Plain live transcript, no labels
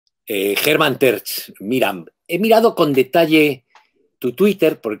Hermann Tertsch, mira, he mirado con detalle tu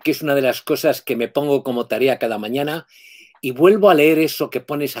Twitter porque es una de las cosas que me pongo como tarea cada mañana y vuelvo a leer eso que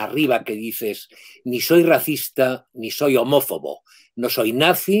pones arriba que dices, ni soy racista ni soy homófobo, no soy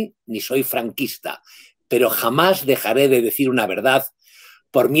nazi ni soy franquista, pero jamás dejaré de decir una verdad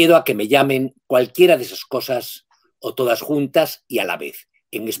por miedo a que me llamen cualquiera de esas cosas o todas juntas y a la vez.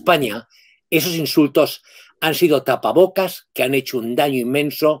 En España, esos insultos han sido tapabocas que han hecho un daño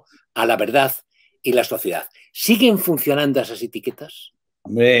inmenso a la verdad y la sociedad. ¿Siguen funcionando esas etiquetas?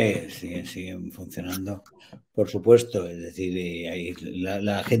 Hombre, siguen funcionando, por supuesto. Es decir,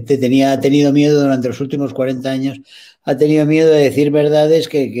 la gente ha tenido miedo durante los últimos 40 años, ha tenido miedo de decir verdades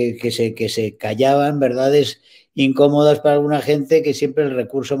que se callaban, verdades incómodas para alguna gente, que siempre el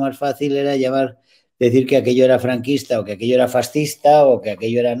recurso más fácil era decir que aquello era franquista o que aquello era fascista o que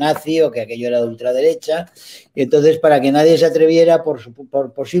aquello era nazi o que aquello era de ultraderecha. Y entonces, para que nadie se atreviera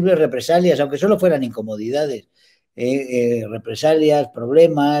por posibles represalias, aunque solo fueran incomodidades, represalias,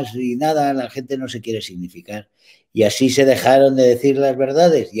 problemas y nada, la gente no se quiere significar. Y así se dejaron de decir las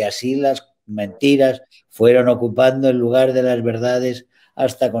verdades y así las mentiras fueron ocupando el lugar de las verdades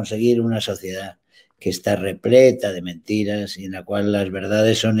hasta conseguir una sociedad que está repleta de mentiras y en la cual las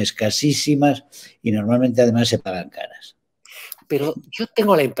verdades son escasísimas y normalmente además se pagan caras. Pero yo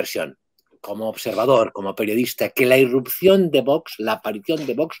tengo la impresión, como observador, como periodista, que la irrupción de Vox, la aparición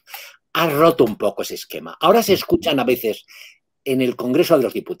de Vox, ha roto un poco ese esquema. Ahora se escuchan a veces en el Congreso de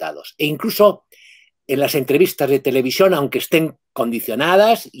los Diputados e incluso en las entrevistas de televisión, aunque estén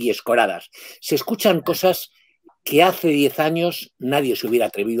condicionadas y escoradas, se escuchan cosas que hace 10 años nadie se hubiera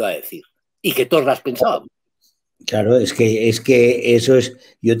atrevido a decir y que todos las pensábamos. Claro, es que eso es,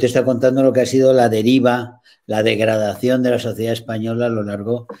 yo te estoy contando lo que ha sido la deriva, la degradación de la sociedad española a lo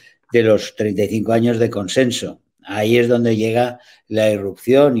largo de los 35 años de consenso. Ahí es donde llega la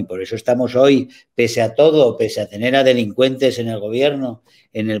irrupción y por eso estamos hoy, pese a todo, pese a tener a delincuentes en el gobierno,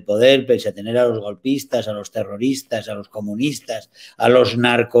 en el poder, pese a tener a los golpistas, a los terroristas, a los comunistas, a los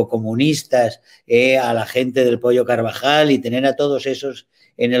narcocomunistas, a la gente del Pollo Carvajal y tener a todos esos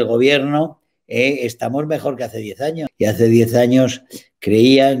en el gobierno, estamos mejor que hace 10 años. Y hace 10 años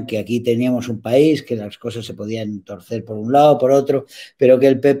creían que aquí teníamos un país, que las cosas se podían torcer por un lado, por otro, pero que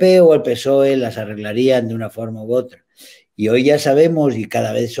el PP o el PSOE las arreglarían de una forma u otra. Y hoy ya sabemos, y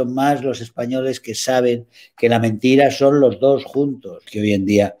cada vez son más los españoles que saben que la mentira son los dos juntos, que hoy en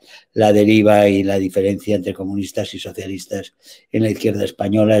día la deriva y la diferencia entre comunistas y socialistas en la izquierda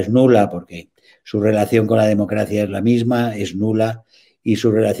española es nula, porque su relación con la democracia es la misma, es nula, y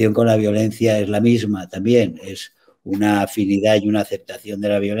su relación con la violencia es la misma también, es una afinidad y una aceptación de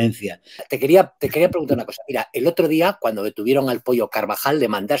la violencia. Te quería preguntar una cosa. Mira, el otro día, cuando detuvieron al Pollo Carvajal, le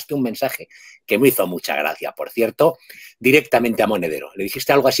mandaste un mensaje que me hizo mucha gracia, por cierto, directamente a Monedero. Le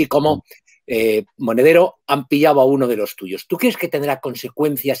dijiste algo así como, Monedero, han pillado a uno de los tuyos. ¿Tú crees que tendrá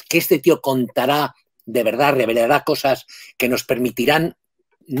consecuencias, que este tío contará de verdad, revelará cosas que nos permitirán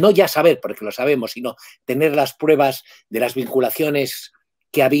no ya saber, porque lo sabemos, sino tener las pruebas de las vinculaciones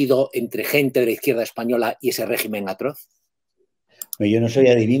que ha habido entre gente de la izquierda española y ese régimen atroz? Yo no soy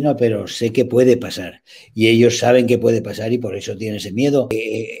adivino, pero sé que puede pasar. Y ellos saben que puede pasar y por eso tienen ese miedo.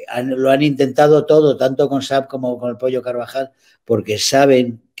 Lo han intentado todo, tanto con SAP como con el Pollo Carvajal, porque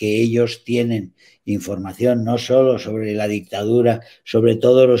saben que ellos tienen información no solo sobre la dictadura, sobre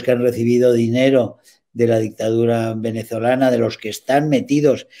todos los que han recibido dinero de la dictadura venezolana, de los que están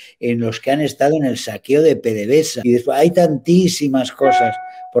metidos, en los que han estado en el saqueo de PDVSA. Y después hay tantísimas cosas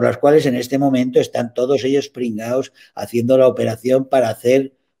por las cuales en este momento están todos ellos pringados haciendo la operación para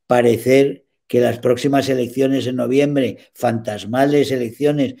hacer parecer que las próximas elecciones en noviembre, fantasmales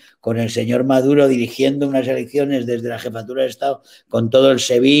elecciones, con el señor Maduro dirigiendo unas elecciones desde la jefatura de Estado, con todo el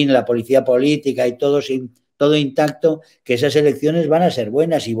SEBIN, la policía política y todo intacto, que esas elecciones van a ser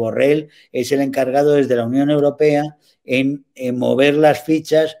buenas y Borrell es el encargado desde la Unión Europea en mover las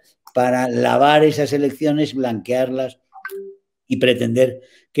fichas para lavar esas elecciones, blanquearlas y pretender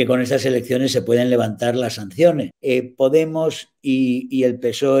que con esas elecciones se pueden levantar las sanciones. Podemos y el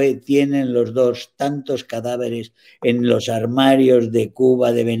PSOE tienen los dos tantos cadáveres en los armarios de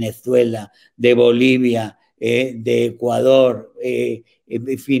Cuba, de Venezuela, de Bolivia, de Ecuador,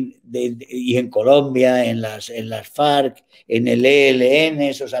 en fin, y en Colombia, en las FARC, en el ELN,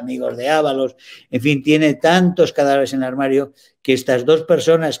 esos amigos de Ábalos, en fin, tiene tantos cadáveres en el armario que estas dos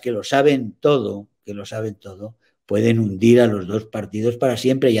personas que lo saben todo, pueden hundir a los dos partidos para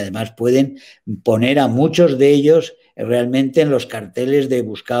siempre y además pueden poner a muchos de ellos realmente en los carteles de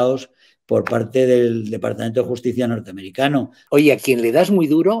buscados por parte del Departamento de Justicia norteamericano. Oye, a quien le das muy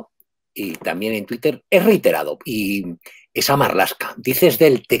duro, y también en Twitter, es reiterado. Y es a Marlaska. Dices de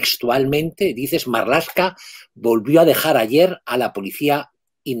él textualmente, dices Marlaska volvió a dejar ayer a la policía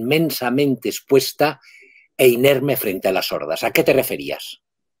inmensamente expuesta e inerme frente a las hordas. ¿A qué te referías?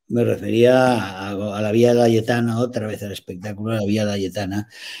 Me refería a la Vía Layetana, otra vez al espectáculo de la Vía Layetana,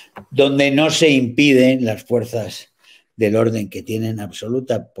 donde no se impiden las fuerzas del orden, que tienen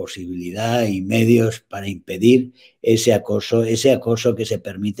absoluta posibilidad y medios para impedir ese acoso que se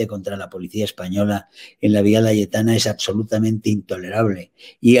permite contra la policía española en la Vía Layetana es absolutamente intolerable.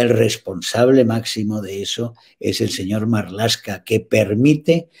 Y el responsable máximo de eso es el señor Marlaska, que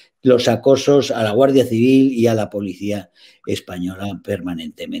permite los acosos a la Guardia Civil y a la policía española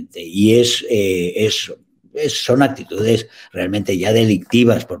permanentemente. Y son actitudes realmente ya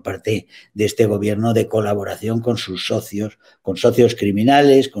delictivas por parte de este gobierno de colaboración con sus socios, con socios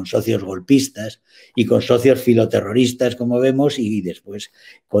criminales, con socios golpistas y con socios filoterroristas, como vemos, y después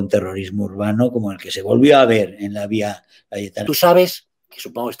con terrorismo urbano, como el que se volvió a ver en la Vía Layetana. Tú sabes, que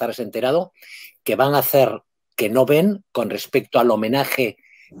supongo estarás enterado, que van a hacer que no ven con respecto al homenaje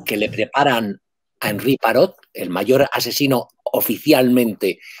que le preparan a Henri Parot, el mayor asesino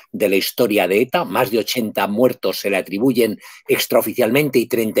oficialmente de la historia de ETA. Más de 80 muertos se le atribuyen extraoficialmente y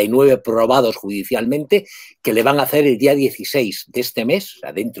 39 probados judicialmente, que le van a hacer el día 16 de este mes, o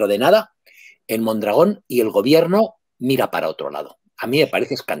sea, dentro de nada, en Mondragón, y el gobierno mira para otro lado. A mí me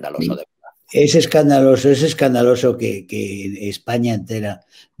parece escandaloso, de verdad. Es escandaloso que España entera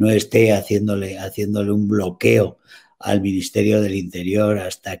no esté haciéndole un bloqueo al Ministerio del Interior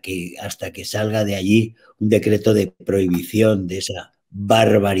hasta que salga de allí un decreto de prohibición de esa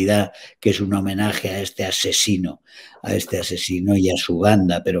barbaridad que es un homenaje a este asesino y a su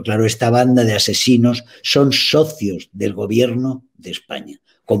banda. Pero claro, esta banda de asesinos son socios del gobierno de España,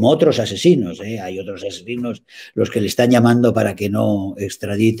 como otros asesinos, ¿eh? Hay otros asesinos, los que le están llamando para que no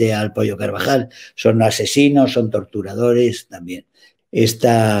extradite al Pollo Carvajal, son asesinos, son torturadores también.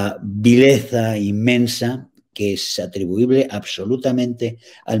 Esta vileza inmensa que es atribuible absolutamente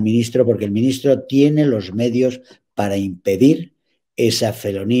al ministro, porque el ministro tiene los medios para impedir esa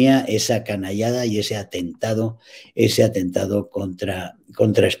felonía, esa canallada y ese atentado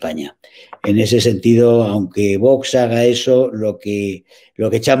contra España. En ese sentido, aunque Vox haga eso, lo que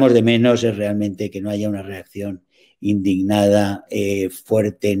echamos de menos es realmente que no haya una reacción indignada,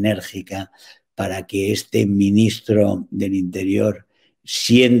 fuerte, enérgica, para que este ministro del Interior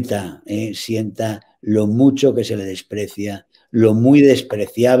sienta lo mucho que se le desprecia, lo muy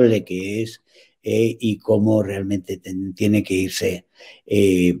despreciable que es, y cómo realmente tiene que irse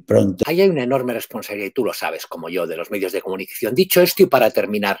pronto. Ahí hay una enorme responsabilidad, y tú lo sabes, como yo, de los medios de comunicación. Dicho esto, y para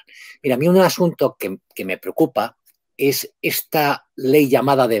terminar, mira, a mí un asunto que me preocupa es esta ley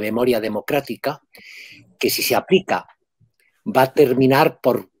llamada de memoria democrática, que si se aplica va a terminar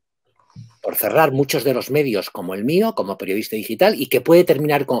por cerrar muchos de los medios como el mío, como periodista digital, y que puede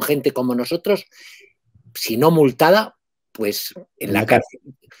terminar con gente como nosotros, si no multada, pues en la cárcel.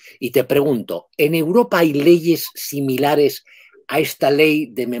 Y te pregunto, ¿en Europa hay leyes similares a esta ley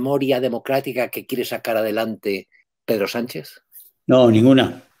de memoria democrática que quiere sacar adelante Pedro Sánchez? No,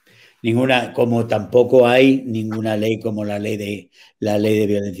 ninguna, como tampoco hay ninguna ley como la ley de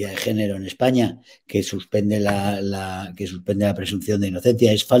violencia de género en España, que suspende la presunción de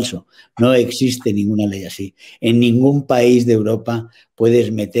inocencia. Es falso, no existe ninguna ley así. En ningún país de Europa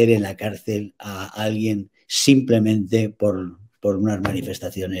puedes meter en la cárcel a alguien simplemente por unas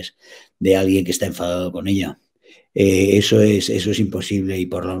manifestaciones de alguien que está enfadado con ella. Eso es imposible, y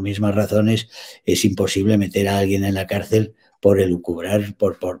por las mismas razones es imposible meter a alguien en la cárcel por elucubrar,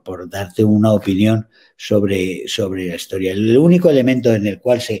 por darte una opinión sobre la historia. El único elemento en el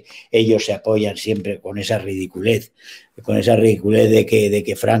cual ellos se apoyan siempre con esa ridiculez de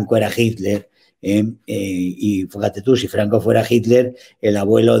que Franco era Hitler, y fíjate tú, si Franco fuera Hitler, el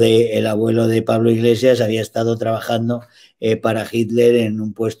abuelo de Pablo Iglesias había estado trabajando para Hitler en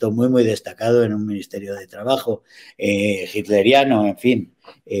un puesto muy, muy destacado en un ministerio de trabajo hitleriano, en fin,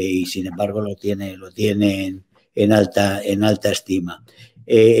 y sin embargo lo tiene en alta estima.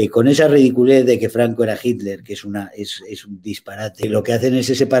 Con esa ridiculez de que Franco era Hitler, que es un disparate, lo que hacen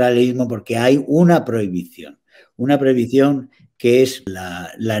es ese paralelismo, porque hay una prohibición que es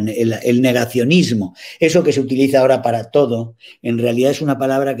el negacionismo. Eso que se utiliza ahora para todo, en realidad es una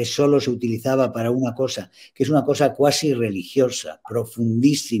palabra que solo se utilizaba para una cosa, que es una cosa cuasi religiosa,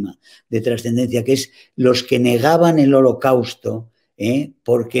 profundísima, de trascendencia, que es los que negaban el Holocausto,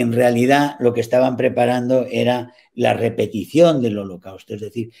 porque en realidad lo que estaban preparando era la repetición del Holocausto. Es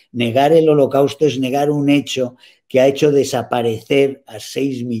decir, negar el Holocausto es negar un hecho que ha hecho desaparecer a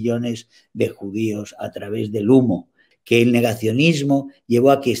 6 millones de judíos a través del humo, que el negacionismo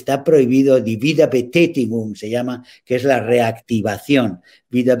llevó a que está prohibido die Wiederbetätigung, se llama, que es la reactivación.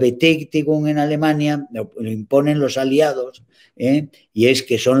 Wiederbetätigung en Alemania lo imponen los aliados, y es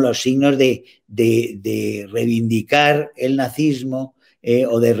que son los signos de reivindicar el nazismo,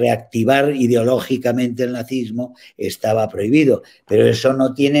 o de reactivar ideológicamente el nazismo, estaba prohibido. Pero eso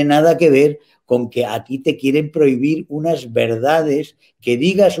no tiene nada que ver con que a ti te quieren prohibir unas verdades, que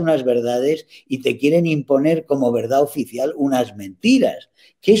digas unas verdades y te quieren imponer como verdad oficial unas mentiras,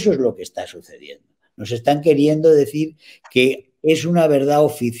 que eso es lo que está sucediendo. Nos están queriendo decir que es una verdad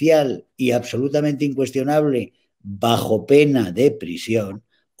oficial y absolutamente incuestionable bajo pena de prisión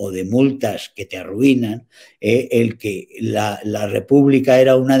o de multas que te arruinan, el que la República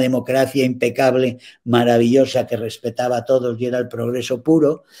era una democracia impecable, maravillosa, que respetaba a todos y era el progreso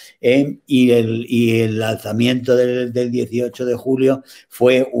puro, y el alzamiento del 18 de julio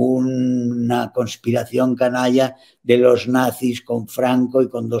fue una conspiración canalla de los nazis con Franco y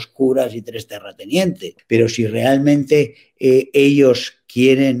con 2 curas y 3 terratenientes. Pero si realmente ellos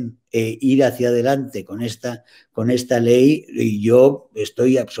quieren ir hacia adelante con esta ley, yo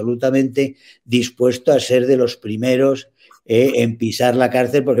estoy absolutamente dispuesto a ser de los primeros en pisar la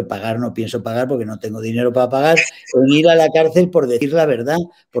cárcel, porque pagar no pienso pagar, porque no tengo dinero para pagar, en ir a la cárcel por decir la verdad,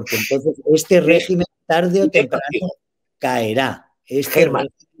 porque entonces este régimen tarde o temprano caerá. Germán,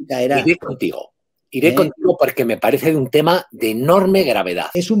 caerá. Iré contigo porque me parece un tema de enorme gravedad.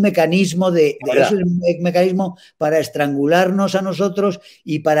 Es un mecanismo es un mecanismo para estrangularnos a nosotros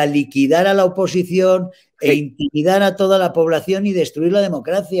y para liquidar a la oposición e intimidar a toda la población y destruir la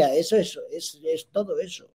democracia. Eso es todo eso.